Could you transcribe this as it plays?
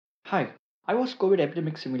Hi, I watched COVID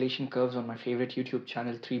epidemic simulation curves on my favorite YouTube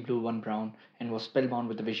channel 3 Blue 1 Brown and was spellbound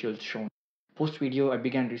with the visuals shown. Post video, I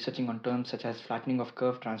began researching on terms such as flattening of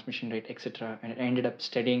curve, transmission rate, etc., and it ended up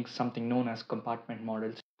studying something known as compartment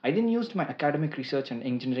models. I then used my academic research and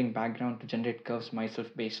engineering background to generate curves myself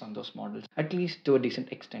based on those models, at least to a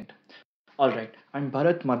decent extent. Alright, I'm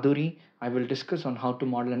Bharat Madhuri. I will discuss on how to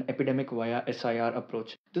model an epidemic via S.I.R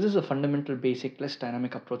approach. This is a fundamental, basic, less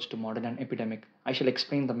dynamic approach to model an epidemic. I shall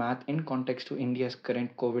explain the math in context to India's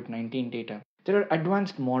current COVID-19 data. There are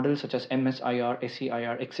advanced models such as MSIR,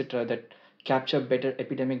 SEIR, etc. that capture better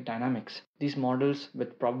epidemic dynamics. These models,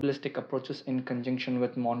 with probabilistic approaches in conjunction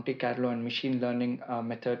with Monte Carlo and machine learning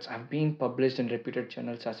methods, have been published in reputed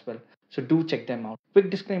journals as well. So do check them out. Quick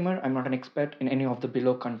disclaimer, I'm not an expert in any of the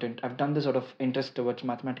below content. I've done this out of interest towards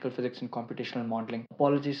mathematical physics and computational modeling.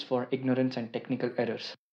 Apologies for ignorance and technical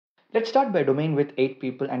errors. Let's start by domain with 8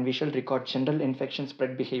 people and we shall record general infection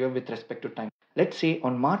spread behavior with respect to time. Let's say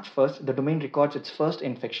on March 1st, the domain records its first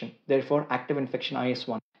infection, therefore active infection I is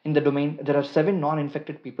 1. In the domain, there are 7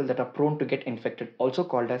 non-infected people that are prone to get infected, also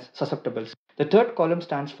called as susceptibles. The third column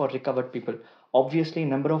stands for recovered people. Obviously,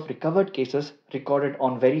 number of recovered cases recorded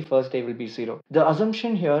on very first day will be 0. The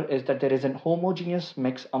assumption here is that there is an homogeneous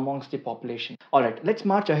mix amongst the population. Alright, let's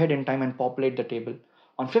march ahead in time and populate the table.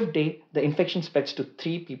 On 5th day, the infection spreads to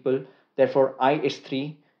 3 people, therefore I is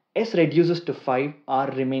 3, S reduces to 5,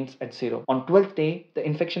 R remains at 0. On 12th day, the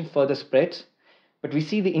infection further spreads, but we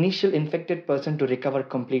see the initial infected person to recover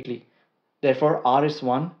completely. Therefore, R is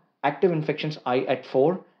 1, active infections I at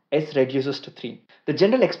 4, S reduces to 3. The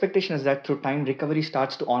general expectation is that through time, recovery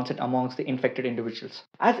starts to onset amongst the infected individuals.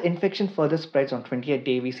 As infection further spreads on 20th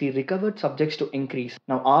day, we see recovered subjects to increase.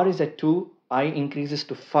 Now R is at 2, I increases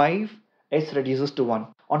to 5, S reduces to 1.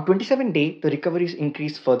 On 27th day, the recoveries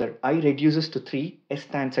increase further. I reduces to 3, S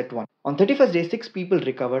stands at 1. On 31st day, 6 people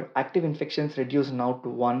recover. Active infections reduce now to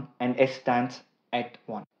 1 and S stands at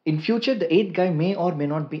 1. In future, the 8th guy may or may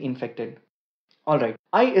not be infected. Alright,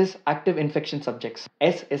 I is active infection subjects,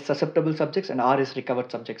 S is susceptible subjects and R is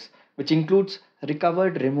recovered subjects, which includes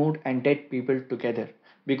recovered, removed and dead people together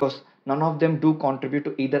because none of them do contribute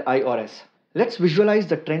to either I or S. Let's visualize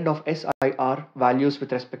the trend of SIR values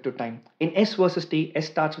with respect to time. In S versus T, S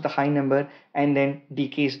starts with a high number and then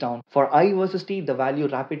decays down. For I versus T, the value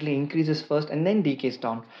rapidly increases first and then decays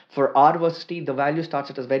down. For R versus T, the value starts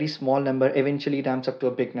at a very small number, eventually ramps up to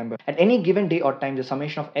a big number. At any given day or time, the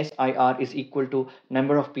summation of SIR is equal to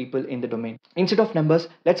number of people in the domain. Instead of numbers,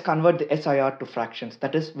 let's convert the SIR to fractions.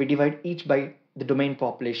 That is, we divide each by the domain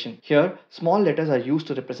population. Here, small letters are used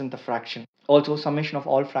to represent the fraction. Also, summation of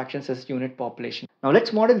all fractions is unit population. Now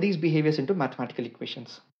let's model these behaviors into mathematical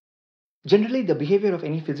equations. Generally, the behavior of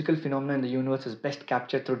any physical phenomena in the universe is best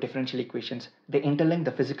captured through differential equations. They interlink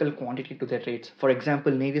the physical quantity to their rates. For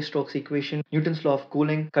example, Navier-Stokes equation, Newton's law of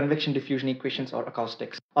cooling, convection diffusion equations, or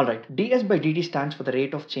acoustics. Alright, ds by dt stands for the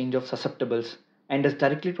rate of change of susceptibles and is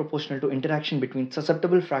directly proportional to interaction between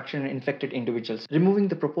susceptible fraction and infected individuals. Removing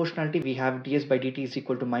the proportionality, we have ds by dt is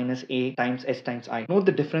equal to minus a times s times I. Note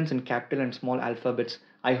the difference in capital and small alphabets.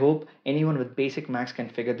 I hope anyone with basic maths can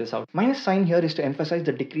figure this out. Minus sign here is to emphasize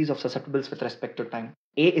the decrease of susceptibles with respect to time.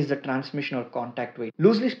 A is the transmission or contact weight.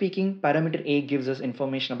 Loosely speaking, parameter A gives us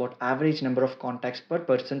information about average number of contacts per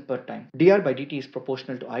person per time. dr by dt is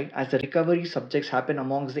proportional to I as the recovery subjects happen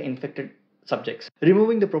amongst the infected subjects.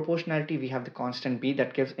 Removing the proportionality, we have the constant b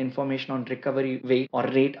that gives information on recovery weight or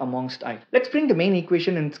rate amongst I. Let's bring the main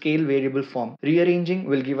equation in scale variable form. Rearranging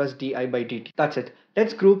will give us di by dt. That's it.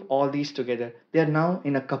 Let's group all these together. They are now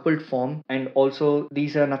in a coupled form and also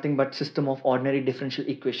these are nothing but system of ordinary differential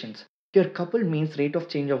equations. Here coupled means rate of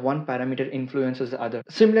change of one parameter influences the other,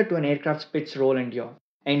 similar to an aircraft's pitch, roll and yaw.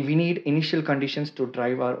 And we need initial conditions to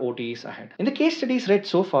drive our ODEs ahead. In the case studies read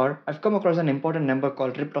so far, I've come across an important number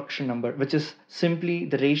called reproduction number, which is simply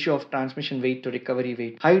the ratio of transmission weight to recovery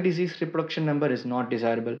weight. High disease reproduction number is not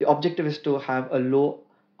desirable. The objective is to have a low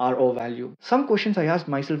RO value. Some questions I asked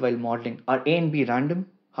myself while modeling: are A and B random?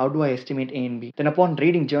 How do I estimate A and B? Then upon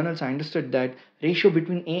reading journals, I understood that ratio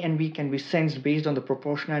between A and B can be sensed based on the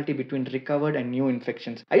proportionality between recovered and new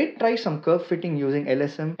infections. I did try some curve fitting using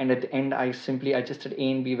LSM and at the end I simply adjusted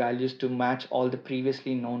A and B values to match all the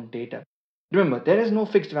previously known data. Remember, there is no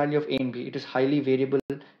fixed value of A and B. It is highly variable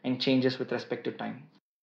and changes with respect to time.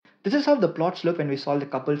 This is how the plots look when we solve the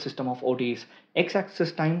coupled system of ODEs.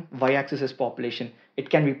 X-axis time, y-axis is population. It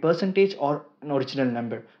can be percentage or an original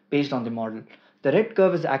number based on the model. The red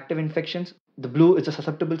curve is the active infections, the blue is the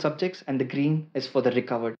susceptible subjects, and the green is for the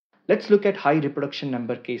recovered. Let's look at high reproduction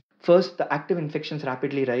number case. First, the active infections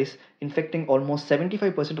rapidly rise, infecting almost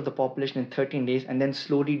 75% of the population in 13 days and then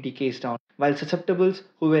slowly decays down. while susceptibles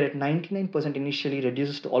who were at 99% initially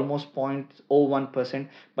reduces to almost 0.01%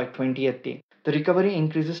 by 20th day. The recovery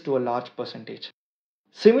increases to a large percentage.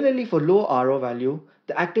 Similarly, for low RO value,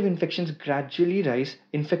 the active infections gradually rise,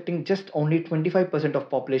 infecting just only 25% of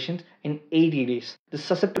populations in 80 days. The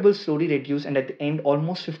susceptibles slowly reduce, and at the end,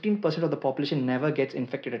 almost 15% of the population never gets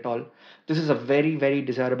infected at all. This is a very, very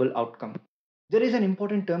desirable outcome. There is an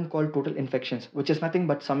important term called total infections, which is nothing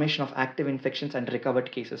but summation of active infections and recovered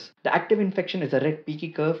cases. The active infection is the red peaky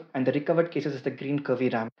curve and the recovered cases is the green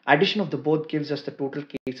curvy ramp. Addition of the both gives us the total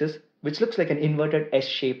cases, which looks like an inverted S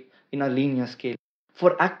shape in a linear scale.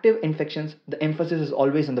 For active infections, the emphasis is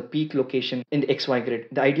always on the peak location in the XY grid.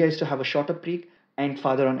 The idea is to have a shorter peak and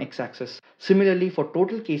farther on x-axis. Similarly, for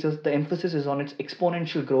total cases, the emphasis is on its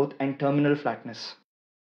exponential growth and terminal flatness.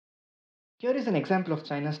 Here is an example of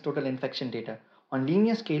China's total infection data. On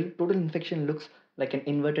linear scale, total infection looks like an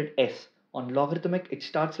inverted S. On logarithmic, it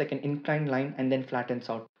starts like an inclined line and then flattens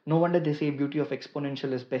out. No wonder they say beauty of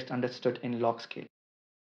exponential is best understood in log scale.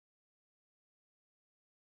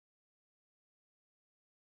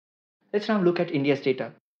 Let's now look at India's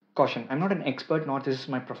data. Caution, I'm not an expert nor this is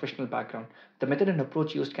my professional background. The method and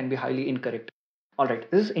approach used can be highly incorrect.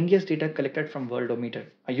 Alright, this is India's data collected from Worldometer.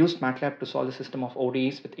 I used MATLAB to solve the system of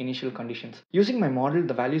ODEs with initial conditions. Using my model,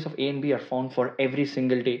 the values of A and B are found for every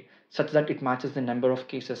single day, such that it matches the number of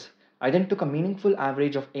cases. I then took a meaningful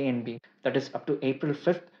average of A and B, that is up to April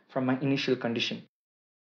 5th from my initial condition.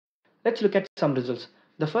 Let's look at some results.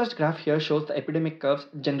 The first graph here shows the epidemic curves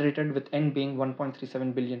generated with n being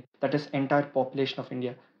 1.37 billion, that is entire population of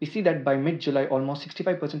India. We see that by mid-July, almost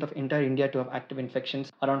 65% of entire India to have active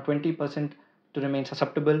infections, around 20% to remain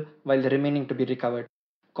susceptible, while the remaining to be recovered.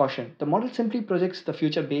 Caution, the model simply projects the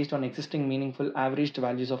future based on existing meaningful averaged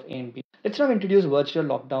values of A and B. Let's now introduce virtual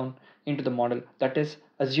lockdown into the model, that is,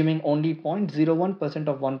 assuming only 0.01%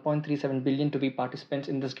 of 1.37 billion to be participants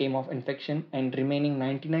in this game of infection and remaining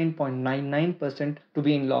 99.99% to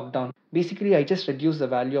be in lockdown. Basically, I just reduced the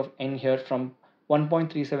value of n here from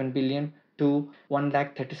 1.37 billion to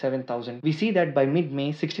 1,37,000. We see that by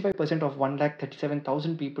mid-May, 65% of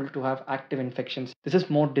 1,37,000 people to have active infections. This is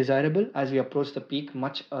more desirable as we approach the peak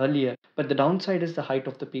much earlier, but the downside is the height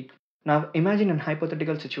of the peak. Now imagine an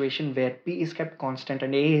hypothetical situation where P is kept constant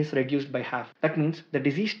and A is reduced by half. That means the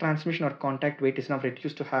disease transmission or contact weight is now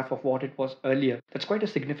reduced to half of what it was earlier. That's quite a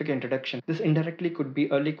significant reduction. This indirectly could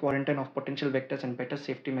be early quarantine of potential vectors and better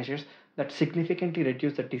safety measures that significantly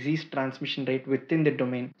reduce the disease transmission rate within the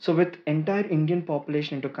domain. So with entire Indian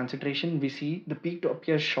population into consideration, we see the peak to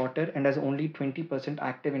appear shorter and has only 20%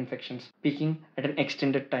 active infections, peaking at an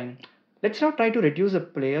extended time. Let's now try to reduce the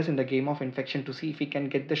players in the game of infection to see if we can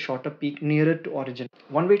get the shorter peak nearer to origin.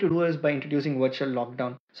 One way to do it is by introducing virtual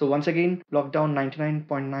lockdown. So once again, lock down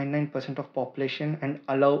 99.99% of population and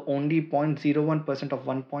allow only 0.01% of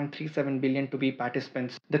 1.37 billion to be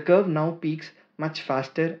participants. The curve now peaks much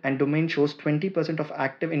faster and domain shows 20% of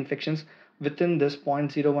active infections within this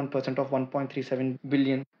 0.01% of 1.37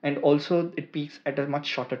 billion, and also it peaks at a much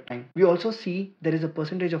shorter time. We also see there is a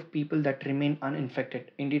percentage of people that remain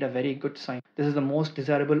uninfected, indeed a very good sign. This is the most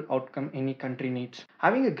desirable outcome any country needs.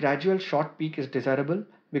 Having a gradual short peak is desirable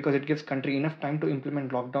because it gives country enough time to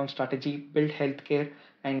implement lockdown strategy, build healthcare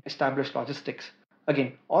and establish logistics.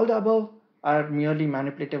 Again, all the above are merely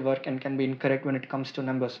manipulative work and can be incorrect when it comes to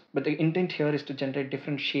numbers. But the intent here is to generate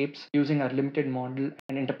different shapes using our limited model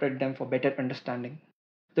and interpret them for better understanding.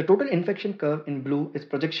 The total infection curve in blue is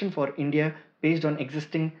projection for India based on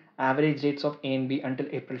existing average rates of A and B until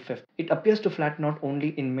April 5th. It appears to flatten out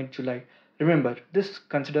only in mid-July. Remember, this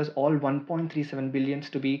considers all 1.37 billions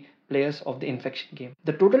to be players of the infection game.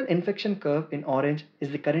 The total infection curve in orange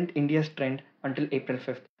is the current India's trend until April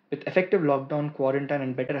 5th. With effective lockdown, quarantine,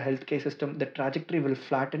 and better healthcare system, the trajectory will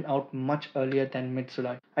flatten out much earlier than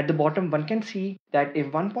mid-July. At the bottom, one can see that if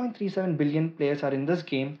 1.37 billion players are in this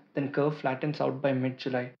game, then curve flattens out by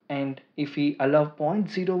mid-July. And if we allow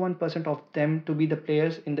 0.01% of them to be the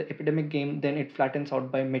players in the epidemic game, then it flattens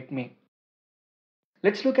out by mid-May.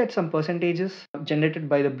 Let's look at some percentages generated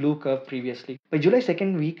by the blue curve previously. By July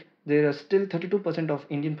 2nd week, there are still 32% of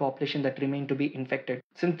Indian population that remain to be infected.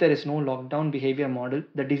 Since there is no lockdown behavior model,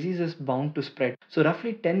 the disease is bound to spread. So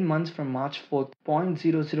roughly 10 months from March 4th,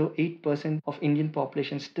 0.008% of Indian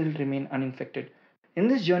population still remain uninfected. In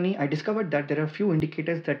this journey, I discovered that there are few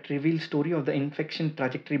indicators that reveal story of the infection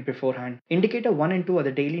trajectory beforehand. Indicator 1 and 2 are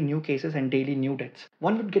the daily new cases and daily new deaths.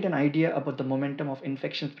 One would get an idea about the momentum of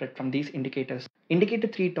infection spread from these indicators. Indicator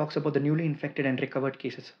 3 talks about the newly infected and recovered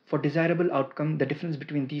cases. For desirable outcome, the difference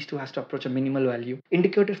between these two has to approach a minimal value.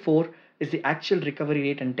 Indicator 4 is the actual recovery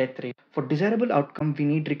rate and death rate. For desirable outcome, we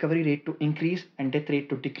need recovery rate to increase and death rate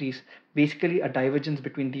to decrease, basically a divergence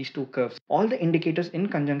between these two curves. All the indicators in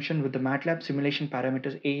conjunction with the MATLAB simulation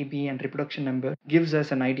parameters A, B and reproduction number gives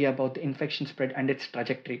us an idea about the infection spread and its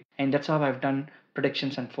trajectory. And that's how I've done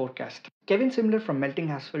predictions and forecast. Kevin Simler from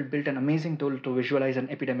Melting Asphalt built an amazing tool to visualize an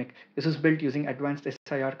epidemic. This is built using advanced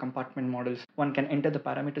S.I.R compartment models. One can enter the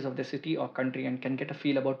parameters of the city or country and can get a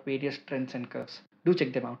feel about various trends and curves. Do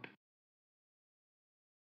check them out.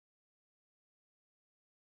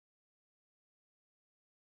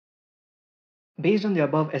 Based on the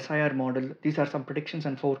above S.I.R model, these are some predictions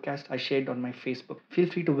and forecasts I shared on my Facebook. Feel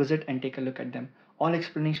free to visit and take a look at them. All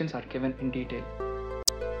explanations are given in detail.